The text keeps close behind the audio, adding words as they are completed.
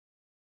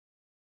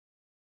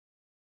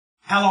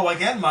Hello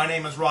again, my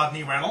name is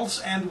Rodney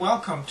Reynolds and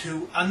welcome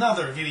to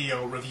another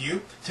video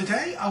review.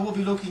 Today I will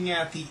be looking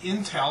at the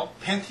Intel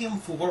Pentium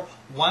 4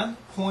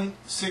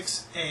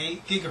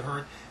 1.6A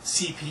GHz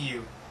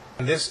CPU.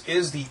 And this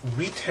is the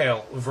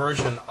retail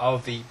version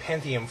of the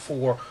Pentium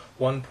 4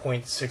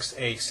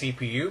 1.6A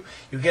CPU.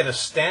 You get a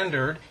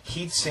standard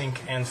heatsink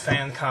and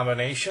fan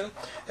combination.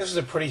 This is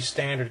a pretty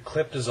standard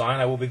clip design.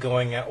 I will be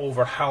going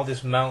over how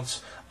this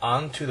mounts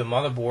onto the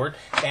motherboard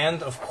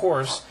and of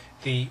course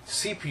the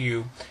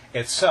CPU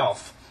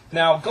itself.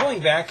 Now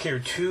going back here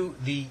to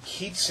the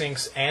heat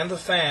sinks and the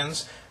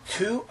fans,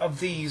 two of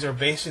these are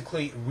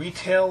basically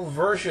retail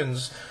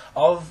versions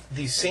of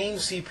the same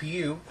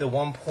CPU, the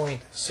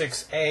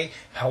 1.6A.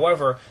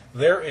 However,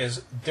 there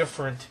is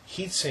different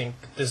heatsink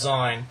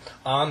design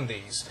on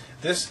these.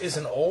 This is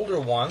an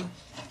older one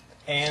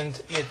and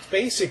it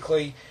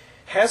basically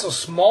has a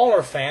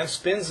smaller fan,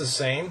 spins the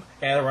same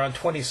at around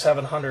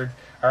 2700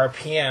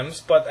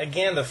 RPMs, but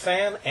again the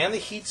fan and the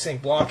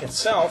heatsink block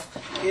itself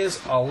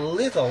is a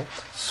little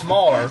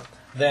smaller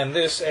than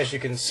this, as you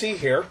can see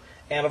here.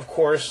 And of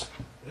course,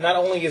 not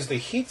only is the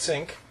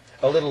heatsink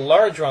a little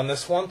larger on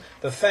this one,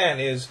 the fan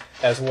is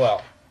as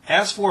well.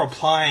 As for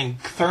applying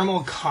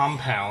thermal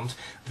compound,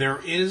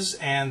 there is,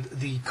 and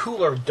the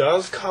cooler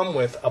does come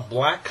with a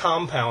black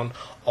compound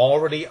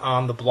already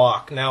on the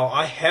block. Now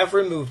I have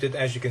removed it,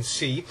 as you can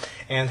see,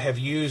 and have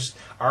used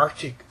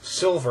Arctic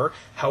Silver.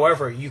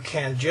 However, you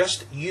can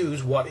just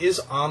use what is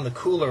on the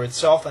cooler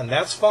itself, and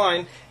that's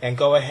fine, and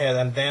go ahead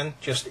and then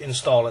just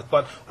install it.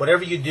 But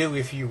whatever you do,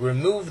 if you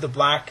remove the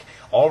black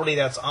already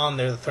that's on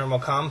there, the thermal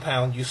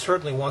compound, you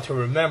certainly want to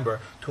remember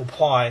to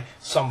apply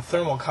some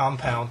thermal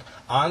compound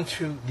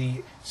onto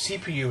the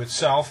CPU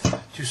itself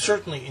to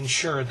certainly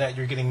ensure that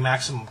you're getting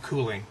maximum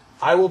cooling.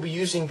 I will be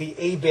using the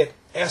ABIT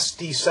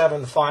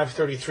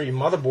SD7533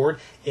 motherboard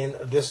in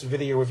this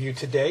video review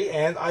today,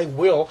 and I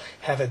will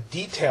have a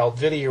detailed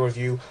video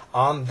review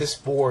on this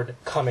board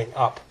coming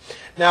up.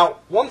 Now,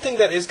 one thing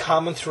that is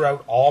common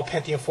throughout all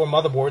Pentium 4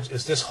 motherboards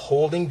is this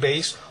holding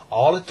base.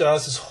 All it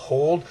does is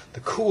hold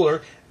the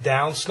cooler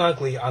down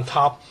snugly on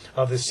top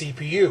of the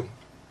CPU.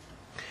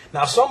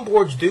 Now, some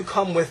boards do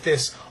come with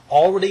this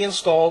already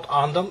installed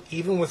on them,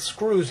 even with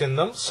screws in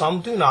them.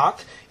 Some do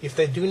not. If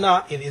they do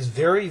not, it is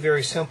very,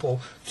 very simple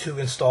to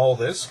install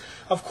this.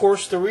 Of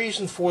course, the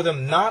reason for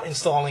them not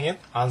installing it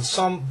on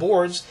some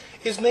boards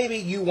is maybe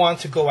you want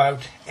to go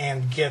out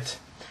and get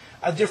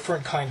a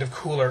different kind of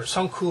cooler.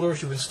 Some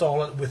coolers you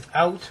install it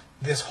without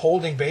this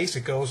holding base.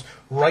 It goes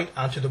right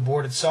onto the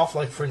board itself,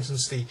 like for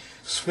instance the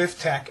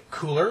Swiftech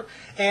cooler.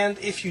 And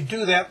if you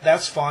do that,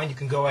 that's fine. You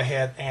can go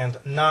ahead and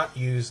not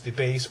use the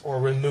base or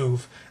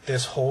remove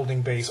this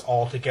holding base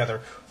altogether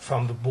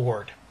from the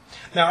board.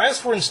 Now, as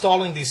for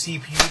installing the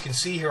CPU, you can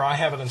see here I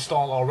have it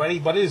installed already,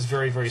 but it is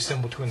very, very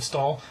simple to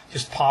install.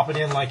 Just pop it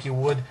in like you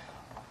would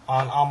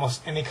on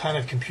almost any kind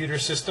of computer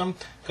system.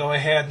 Go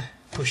ahead,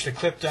 push the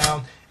clip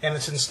down, and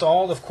it's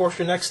installed. Of course,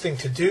 your next thing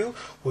to do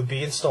would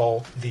be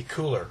install the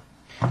cooler.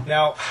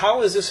 Now,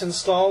 how is this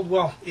installed?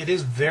 Well, it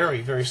is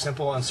very, very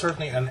simple and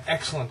certainly an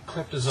excellent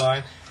clip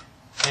design.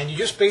 And you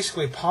just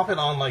basically pop it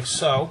on like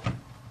so.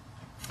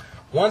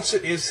 Once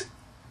it is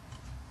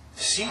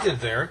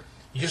seated there,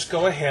 you just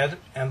go ahead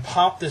and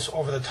pop this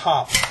over the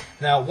top.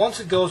 Now, once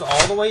it goes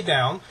all the way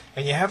down,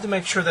 and you have to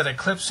make sure that it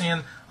clips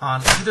in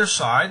on either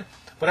side.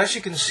 But as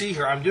you can see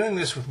here, I'm doing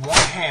this with one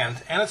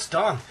hand, and it's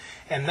done.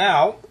 And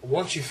now,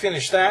 once you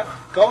finish that,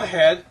 go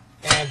ahead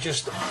and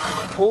just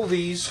pull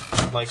these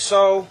like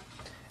so,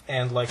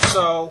 and like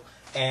so,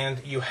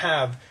 and you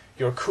have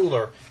your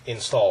cooler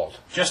installed.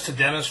 Just to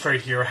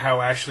demonstrate here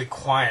how actually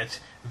quiet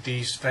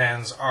these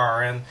fans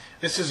are, and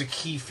this is a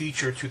key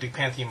feature to the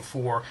Pentium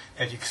 4,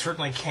 that you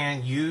certainly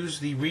can use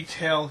the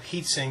retail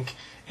heatsink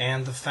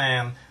and the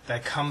fan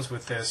that comes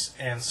with this,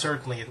 and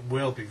certainly it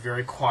will be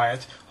very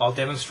quiet. I'll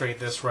demonstrate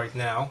this right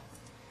now.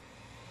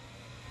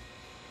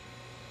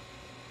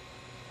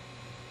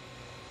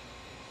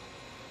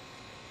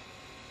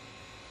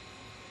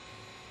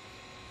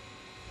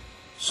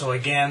 So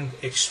again,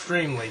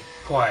 extremely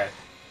quiet,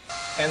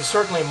 and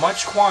certainly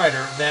much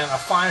quieter than a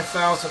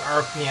 5000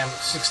 RPM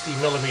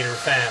 60mm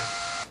fan.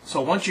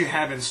 So once you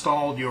have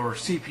installed your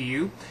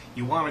CPU,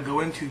 you want to go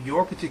into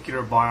your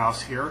particular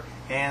BIOS here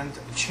and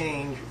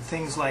change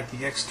things like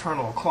the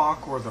external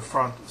clock or the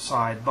front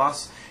side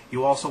bus.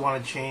 You also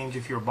want to change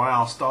if your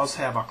BIOS does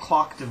have a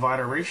clock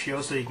divider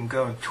ratio, so you can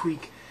go and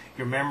tweak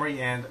your memory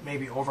and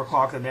maybe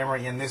overclock the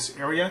memory in this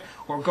area,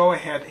 or go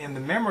ahead in the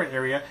memory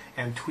area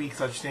and tweak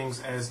such things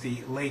as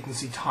the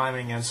latency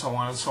timing and so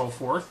on and so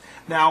forth.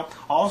 Now,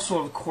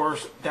 also of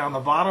course down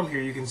the bottom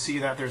here you can see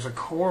that there's a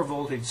core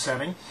voltage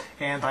setting,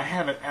 and I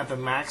have it at the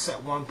max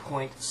at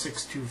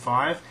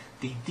 1.625.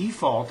 The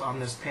default on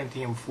this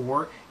Pentium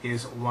 4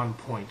 is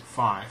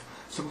 1.5.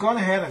 So I'm going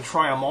ahead and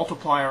try a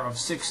multiplier of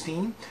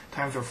 16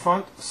 times the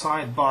front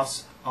side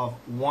bus of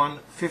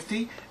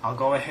 150. I'll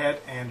go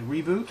ahead and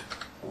reboot.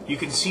 You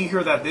can see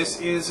here that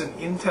this is an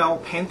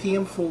Intel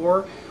Pentium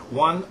 4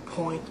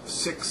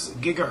 1.6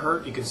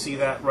 gigahertz. You can see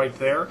that right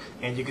there,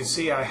 and you can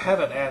see I have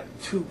it at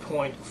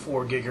 2.4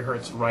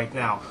 gigahertz right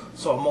now.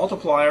 So a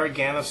multiplier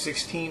again of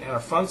 16 and a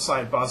front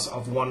side bus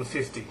of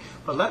 150.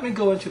 But let me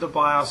go into the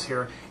BIOS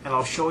here and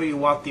I'll show you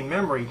what the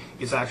memory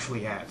is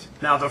actually at.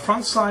 Now the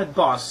front side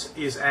bus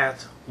is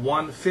at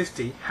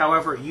 150.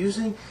 However,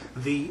 using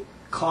the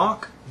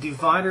clock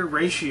divider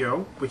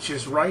ratio, which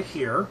is right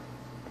here,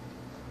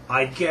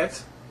 I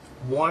get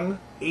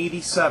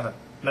 187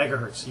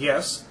 megahertz.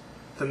 Yes,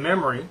 the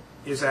memory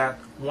is at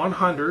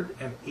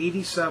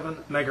 187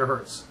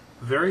 megahertz.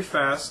 Very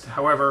fast.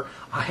 However,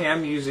 I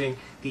am using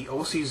the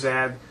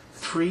OCZAD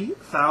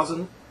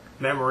 3000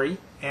 memory,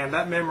 and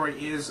that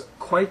memory is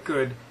quite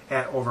good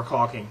at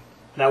overclocking.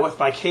 Now with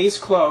my case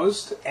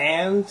closed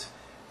and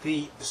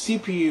the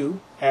CPU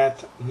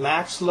at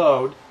max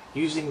load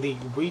using the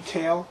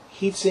retail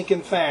heatsink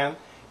and fan,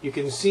 you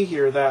can see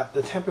here that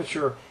the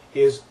temperature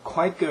is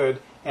quite good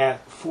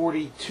at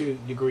 42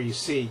 degrees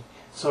C.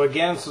 So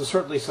again,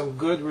 certainly some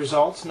good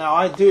results. Now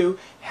I do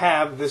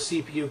have the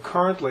CPU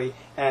currently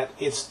at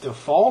its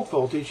default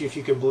voltage, if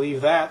you can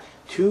believe that,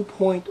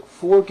 2.4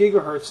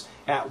 gigahertz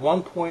at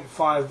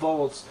 1.5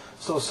 volts.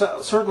 So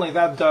certainly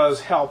that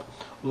does help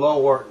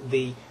lower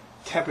the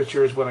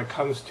temperatures when it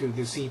comes to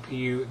the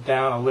CPU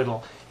down a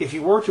little. If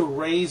you were to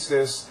raise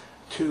this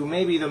to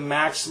maybe the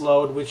max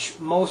load, which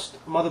most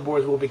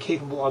motherboards will be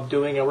capable of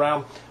doing,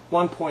 around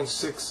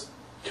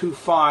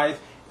 1.625,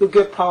 you'll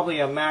get probably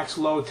a max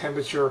load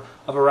temperature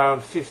of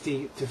around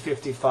 50 to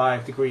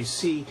 55 degrees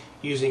C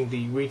using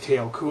the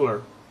retail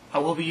cooler. I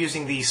will be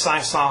using the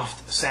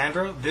SciSoft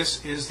Sandra.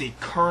 This is the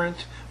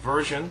current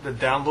version, the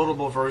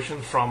downloadable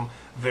version from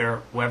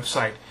their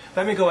website.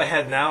 Let me go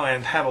ahead now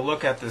and have a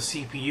look at the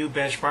CPU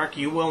benchmark.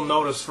 You will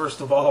notice,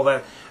 first of all,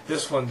 that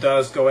this one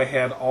does go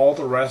ahead, all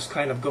the rest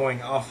kind of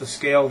going off the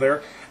scale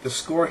there. The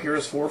score here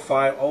is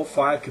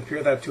 4505.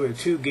 Compare that to a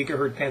 2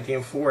 gigahertz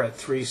Pentium 4 at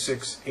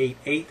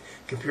 3688.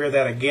 Compare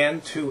that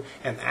again to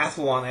an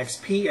Athlon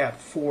XP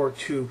at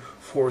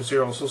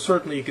 4240. So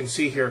certainly you can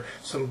see here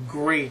some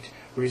great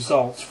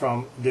results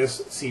from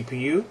this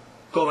CPU.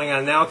 Going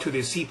on now to the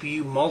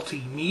CPU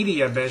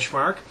multimedia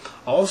benchmark.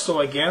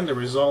 Also, again, the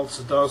results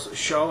does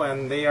show,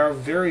 and they are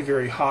very,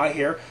 very high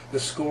here. The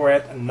score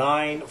at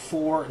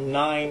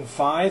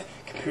 9495.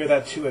 Compare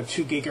that to a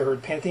 2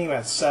 gigahertz Pentium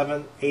at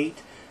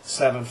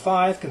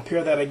 7875.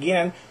 Compare that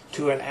again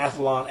to an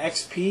Athlon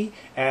XP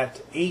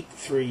at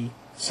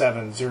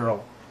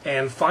 8370.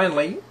 And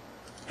finally,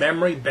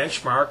 memory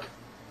benchmark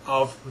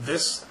of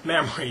this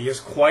memory is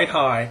quite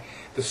high.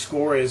 The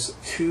score is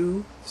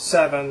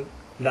 2790.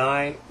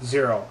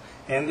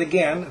 And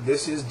again,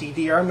 this is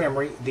DDR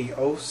memory, the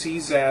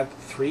OCZAD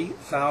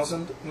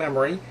 3000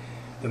 memory.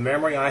 The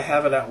memory, I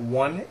have it at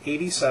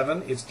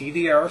 187. It's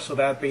DDR, so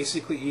that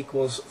basically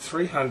equals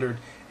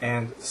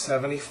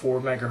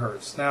 374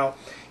 megahertz. Now,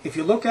 if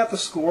you look at the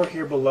score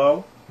here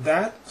below,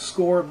 that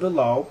score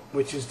below,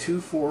 which is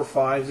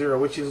 2450,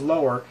 which is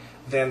lower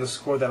than the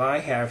score that I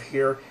have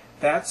here,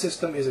 that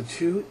system is a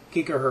 2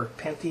 gigahertz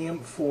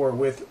Pentium 4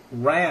 with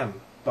RAM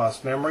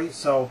bus memory.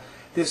 So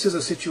this is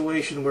a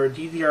situation where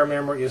DDR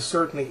memory is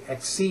certainly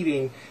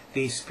exceeding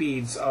the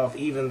speeds of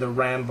even the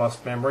RAM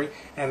bus memory.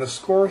 And the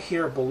score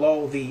here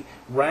below the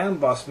RAM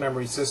bus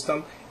memory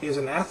system is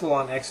an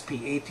Athlon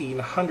XP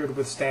 1800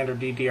 with standard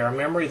DDR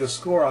memory. The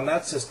score on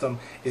that system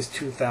is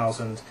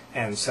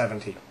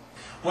 2070.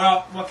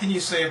 Well, what can you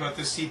say about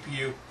this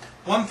CPU?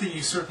 One thing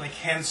you certainly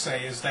can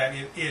say is that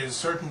it is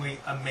certainly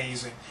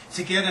amazing.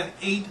 To get an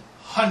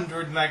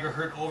 800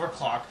 megahertz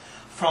overclock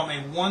from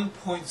a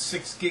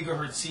 1.6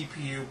 gigahertz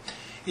CPU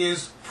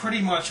is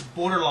pretty much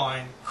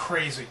borderline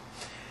crazy.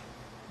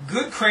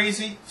 Good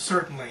crazy,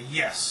 certainly,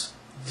 yes.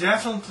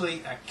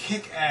 Definitely a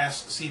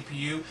kick-ass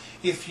CPU.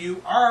 If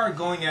you are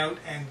going out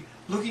and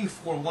looking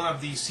for one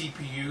of these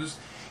CPUs,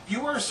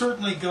 you are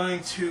certainly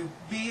going to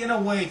be, in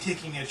a way,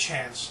 taking a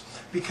chance,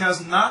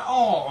 because not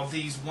all of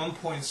these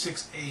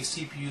 1.6A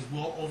CPUs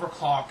will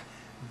overclock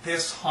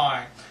this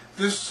high.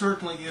 This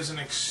certainly is an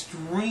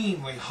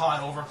extremely high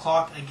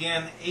overclock.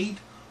 Again,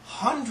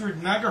 800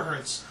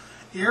 megahertz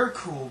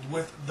air-cooled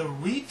with the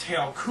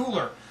retail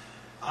cooler.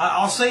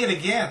 I'll say it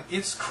again,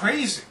 it's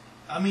crazy.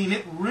 I mean,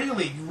 it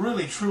really,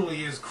 really,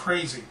 truly is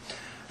crazy.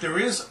 There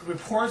is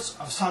reports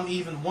of some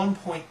even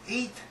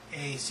 1.8A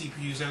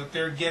CPUs out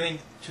there getting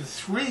to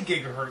 3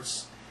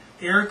 gigahertz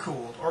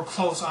air-cooled or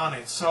close on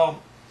it.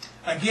 So,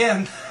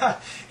 again,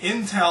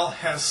 Intel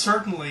has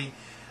certainly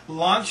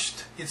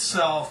launched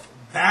itself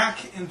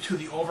back into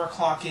the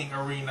overclocking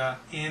arena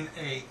in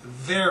a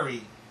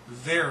very,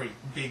 very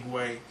big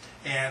way.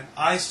 And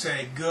I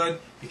say good,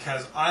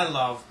 because I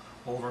love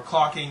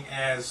overclocking,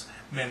 as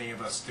many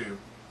of us do.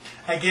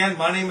 Again,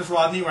 my name is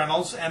Rodney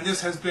Reynolds, and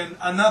this has been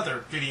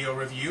another video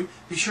review.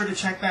 Be sure to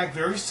check back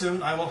very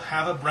soon. I will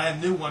have a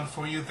brand new one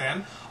for you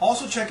then.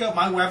 Also check out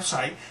my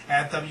website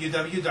at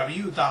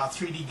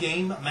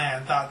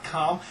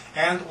www.3dgameman.com,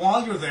 and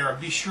while you're there,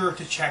 be sure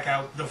to check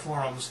out the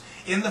forums.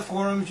 In the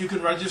forums, you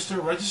can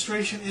register.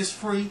 Registration is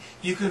free.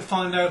 You can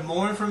find out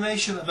more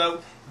information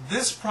about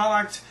this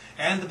product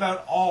and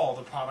about all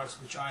the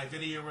products which I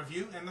video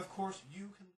review, and of course, you